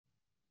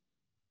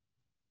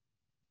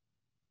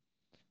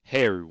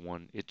Hey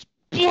everyone, it's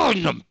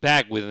Blood. I'm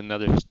back with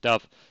another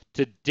stuff.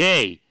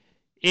 Today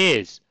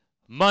is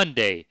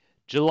Monday,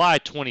 July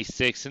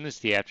 26th, and it's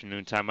the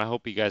afternoon time. I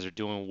hope you guys are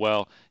doing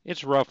well.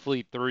 It's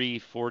roughly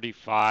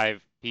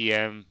 3:45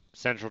 p.m.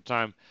 Central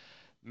Time.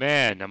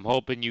 Man, I'm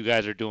hoping you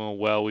guys are doing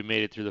well. We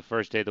made it through the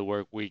first day of the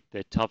work week,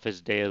 the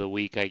toughest day of the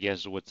week, I guess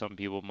is what some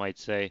people might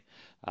say.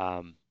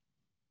 Um,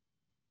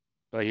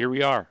 but here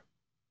we are.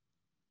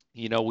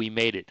 We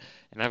made it.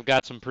 And I've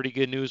got some pretty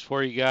good news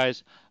for you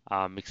guys.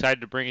 I'm excited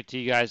to bring it to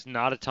you guys.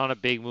 Not a ton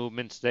of big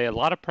movements today. A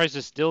lot of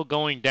prices still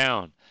going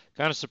down.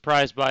 Kind of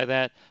surprised by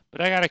that. But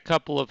I got a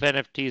couple of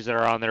NFTs that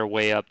are on their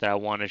way up that I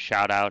want to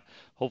shout out.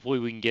 Hopefully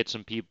we can get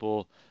some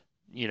people,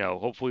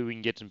 hopefully we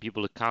can get some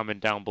people to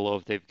comment down below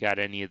if they've got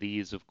any of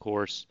these, of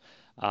course.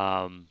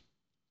 Um,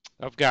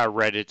 I've got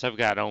Reddit's, I've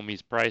got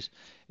Omi's price,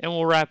 and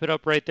we'll wrap it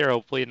up right there.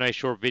 Hopefully, a nice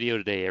short video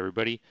today,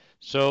 everybody.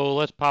 So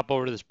let's pop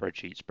over to the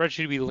spreadsheet.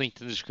 Spreadsheet will be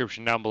linked in the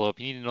description down below. If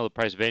you need to know the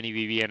price of any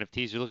Veve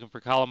NFTs, you're looking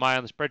for column I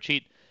on the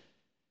spreadsheet.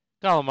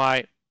 Column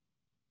I,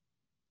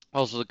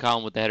 also the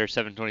column with the header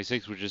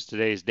 726, which is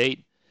today's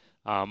date.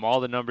 All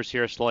the numbers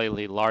here are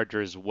slightly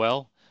larger as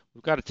well.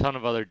 We've got a ton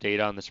of other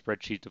data on the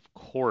spreadsheet, of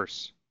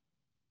course.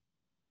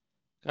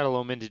 Got a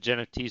low mintage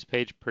NFTs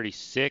page, pretty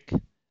sick.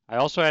 I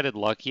also added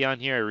Lucky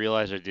on here. I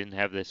realized I didn't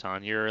have this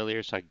on here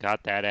earlier, so I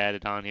got that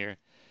added on here.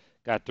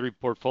 Got 3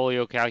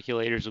 portfolio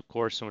calculators, of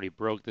course. Somebody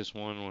broke this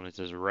one. When it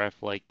says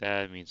ref like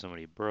that, it means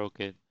somebody broke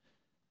it.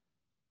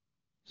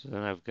 So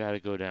then I've got to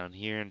go down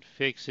here and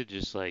fix it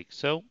just like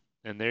so.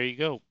 And there you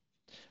go.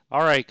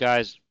 All right,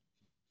 guys.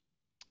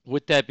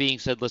 With that being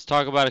said, let's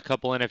talk about a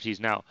couple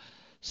NFTs. Now,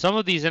 some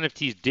of these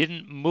NFTs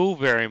didn't move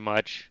very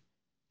much,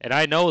 and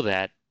I know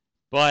that,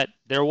 but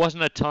there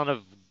wasn't a ton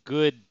of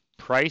good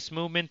price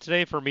movement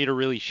today for me to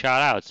really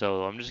shout out.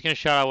 So I'm just going to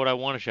shout out what I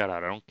want to shout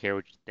out. I don't care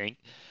what you think.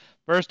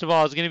 First of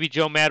all, it's going to be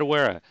Joe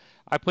Madureira.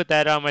 I put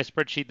that on my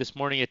spreadsheet this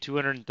morning at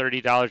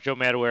 $230. Joe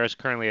Madureira is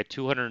currently at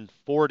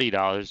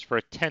 $240 for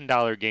a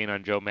 $10 gain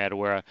on Joe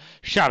Madureira.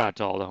 Shout out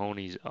to all the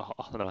honies. Oh,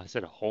 no, I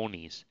said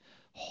honies.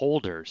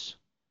 Holders.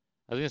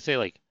 I was going to say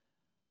like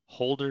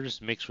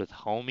holders mixed with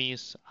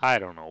homies. I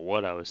don't know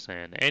what I was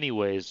saying.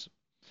 Anyways,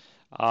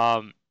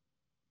 um,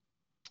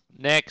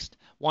 next,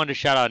 wanted to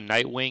shout out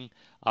Nightwing.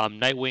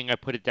 Nightwing, I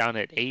put it down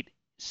at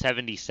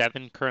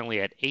 877, currently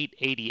at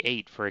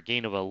 888 for a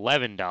gain of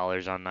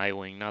 $11 on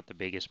Nightwing. Not the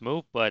biggest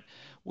move, but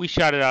we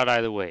shot it out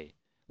either way.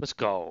 Let's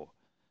go.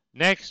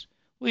 Next,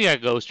 we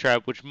got Ghost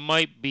Trap, which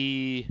might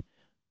be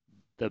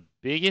the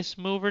biggest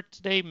mover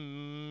today.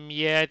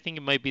 Yeah, I think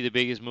it might be the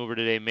biggest mover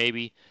today,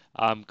 maybe.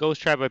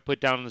 Ghost Trap I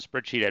put down on the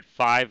spreadsheet at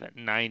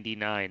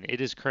 $5.99.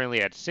 It is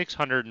currently at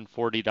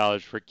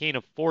 $640 for a gain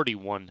of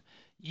 41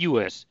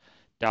 US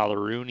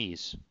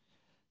dollaroonies.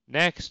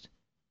 Next,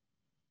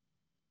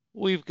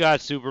 we've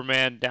got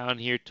Superman down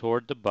here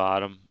toward the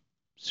bottom.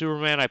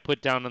 Superman I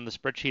put down on the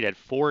spreadsheet at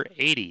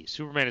 $480.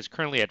 Superman is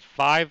currently at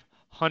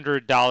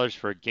 $500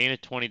 for a gain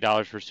of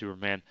 $20 for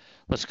Superman.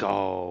 Let's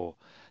go.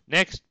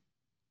 Next,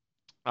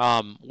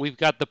 we've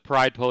got the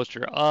Pride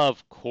poster.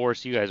 Of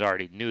course, you guys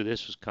already knew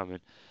this was coming.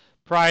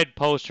 Pride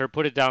poster,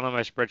 put it down on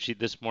my spreadsheet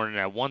this morning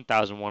at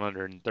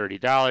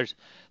 $1,130.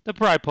 The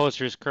Pride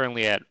poster is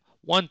currently at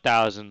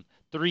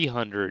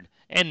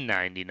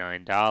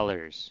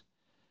 $1,399.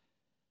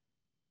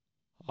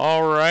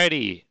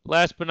 Alrighty,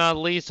 last but not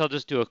least, I'll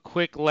just do a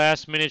quick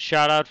last minute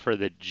shout out for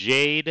the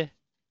Jade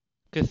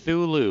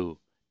Cthulhu.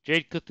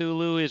 Jade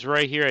Cthulhu is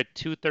right here at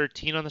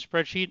 213 on the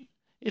spreadsheet.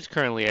 It's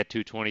currently at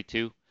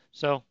 222.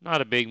 So,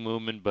 not a big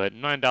movement, but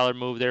 $9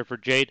 move there for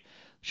Jade.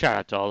 Shout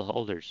out to all the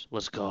holders.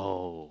 Let's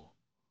go.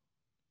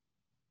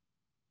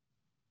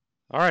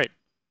 Alright,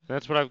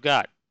 that's what I've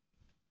got.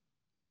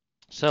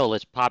 So,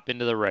 let's pop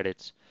into the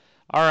Reddits.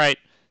 Alright,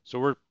 so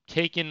we're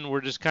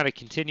just kind of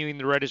continuing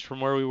the Reddits from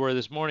where we were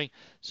this morning.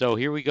 So,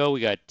 here we go. We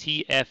got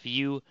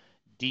TFUDERVV.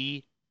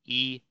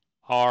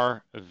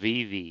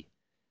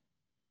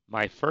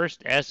 My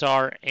first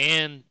SR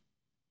and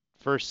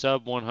first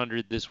sub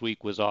 100 this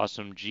week was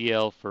awesome.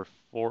 GL for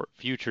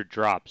future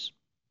drops.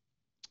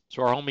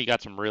 So our homie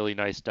got some really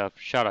nice stuff.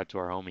 Shout out to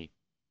our homie.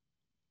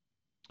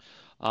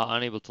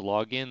 Unable to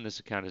log in. This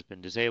account has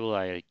been disabled.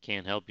 I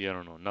can't help you. I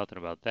don't know nothing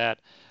about that.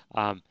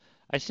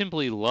 I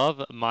simply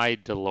love my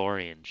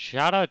DeLorean.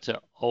 Shout out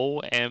to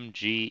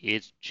OMG,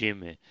 it's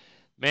Jimmy.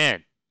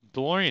 Man,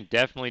 DeLorean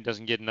definitely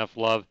doesn't get enough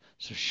love.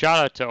 So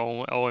shout out to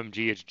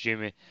OMG, it's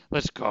Jimmy.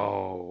 Let's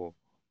go.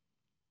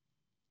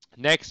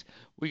 Next,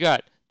 we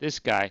got this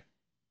guy,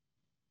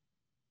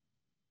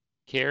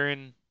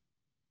 Karen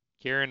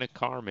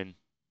Carmen.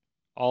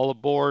 All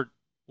aboard.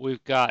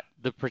 We've got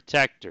the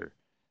Protector,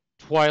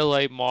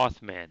 Twilight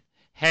Mothman,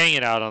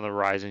 hanging out on the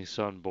Rising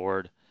Sun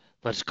board.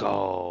 Let's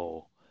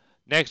go.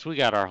 Next, we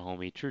got our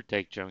homie, True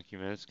Tech Junkie,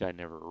 man. This guy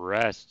never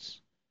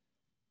rests.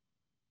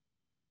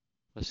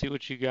 Let's see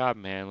what you got,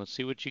 man. Let's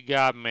see what you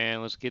got,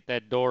 man. Let's get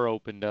that door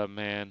opened up,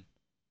 man.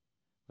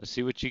 Let's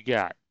see what you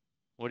got.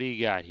 What do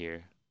you got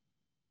here?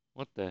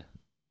 What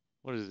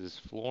is this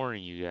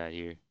flooring you got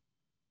here?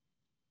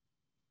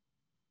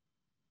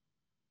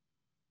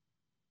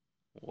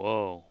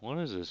 Whoa, what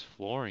is this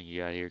flooring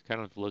you got here?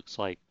 Kind of looks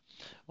like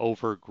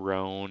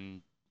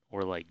overgrown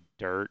or like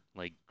dirt,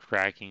 like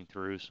cracking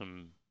through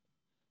some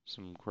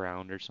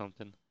ground or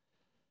something.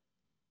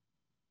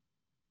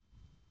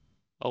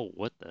 Oh,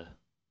 what the?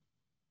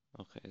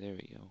 Okay, there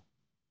we go.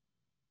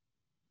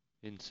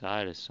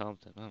 Inside is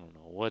something. I don't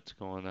know what's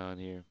going on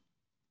here.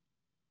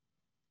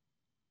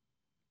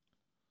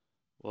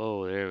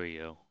 Whoa, there we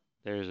go.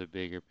 There's a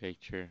bigger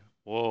picture.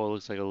 Whoa, it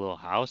looks like a little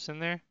house in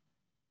there.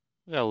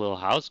 We got a little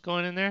house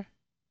going in there.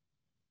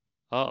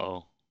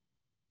 Uh-oh.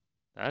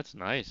 That's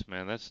nice,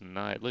 man. That's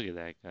nice. Look at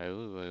that guy. It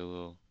looks like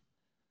a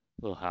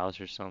little house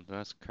or something.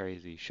 That's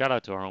crazy. Shout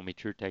out to our homie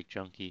True Tech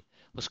Junkie.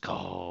 Let's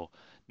go.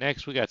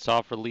 Next, we got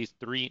soft release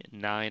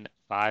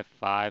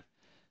 3955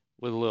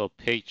 with a little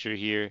picture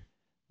here.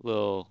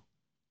 Little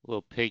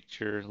little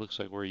picture. Looks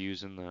like we're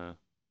using the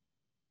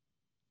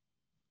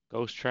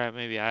Ghost Trap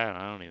maybe. I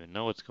don't even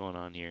know what's going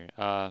on here.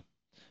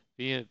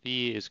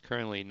 Veve is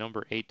currently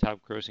number 8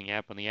 top grossing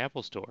app on the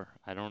Apple Store.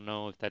 I don't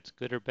know if that's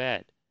good or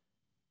bad.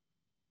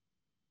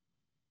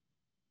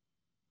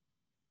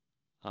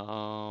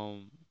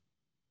 Um,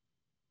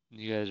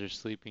 you guys are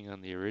sleeping on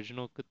the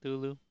original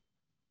Cthulhu?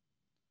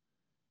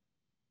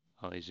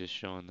 Oh, he's just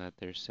showing that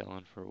they're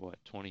selling for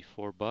what,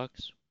 24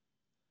 bucks?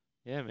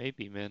 Yeah,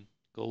 maybe, man.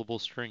 Gullible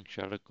String.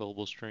 Shout out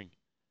Gullible String.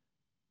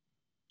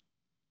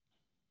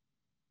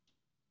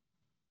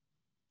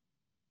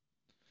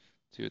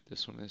 See what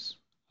this one is.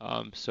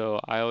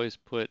 So I always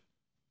put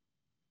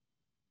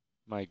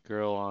my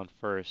girl on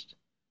first.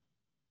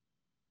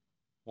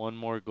 One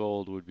more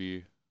gold would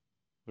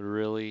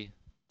really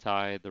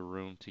tie the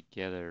room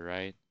together,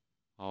 right?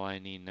 All I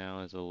need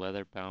now is a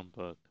leather-bound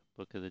book,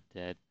 Book of the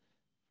Dead,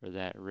 for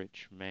that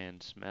rich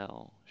man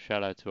smell.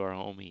 Shout out to our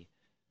homie.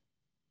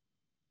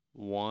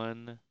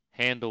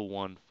 Handle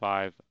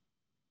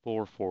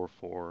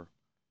 15444.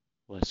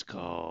 Let's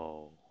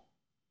go.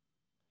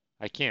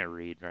 I can't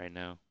read right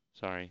now.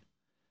 Sorry.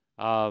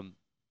 Um,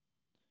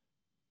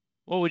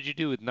 what would you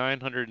do with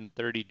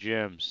 930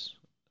 gems?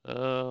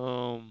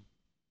 Um,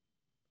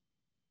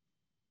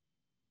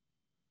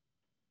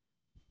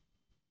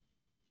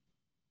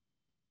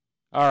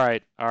 all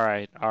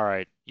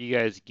right. You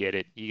guys get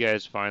it. You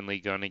guys finally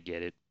gonna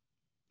get it.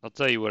 I'll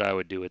tell you what I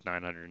would do with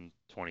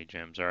 920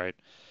 gems, all right?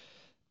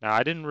 Now,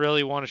 I didn't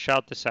really want to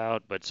shout this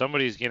out, but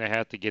somebody's gonna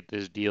have to get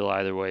this deal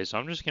either way. So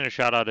I'm just gonna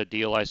shout out a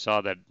deal I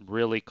saw that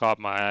really caught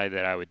my eye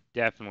that I would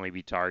definitely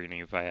be targeting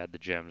if I had the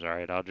gems, all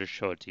right? I'll just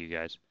show it to you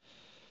guys.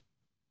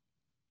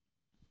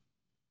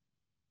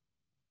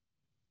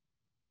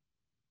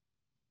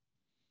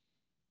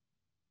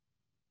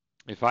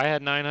 If I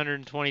had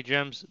 920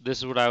 gems, this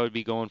is what I would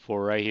be going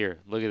for right here.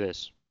 Look at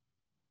this.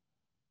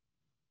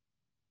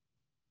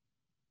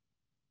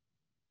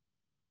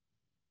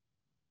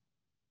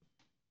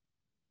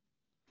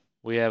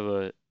 We have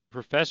a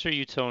Professor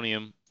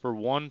Utonium for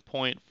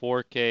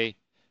 1.4K,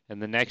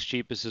 and the next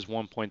cheapest is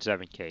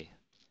 1.7K,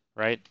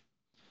 right?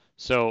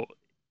 So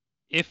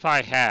if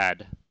I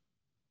had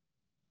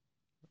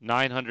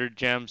 900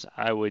 gems,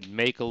 I would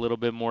make a little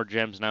bit more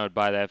gems, and I would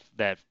buy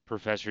that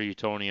Professor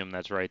Utonium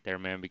that's right there,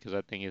 man, because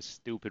I think it's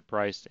stupid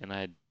priced, and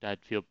I'd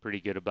feel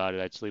pretty good about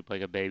it. I'd sleep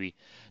like a baby.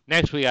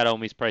 Next, we got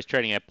Omi's price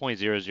trading at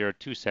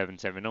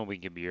 0.00277. Omi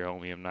can be your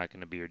homie. I'm not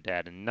going to be your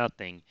dad, and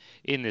nothing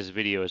in this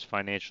video is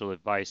financial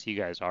advice. You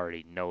guys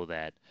already know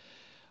that.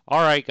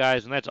 All right,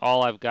 guys, and that's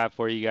all I've got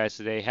for you guys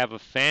today. Have a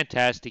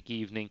fantastic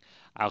evening.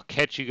 I'll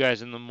catch you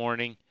guys in the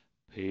morning.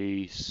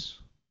 Peace.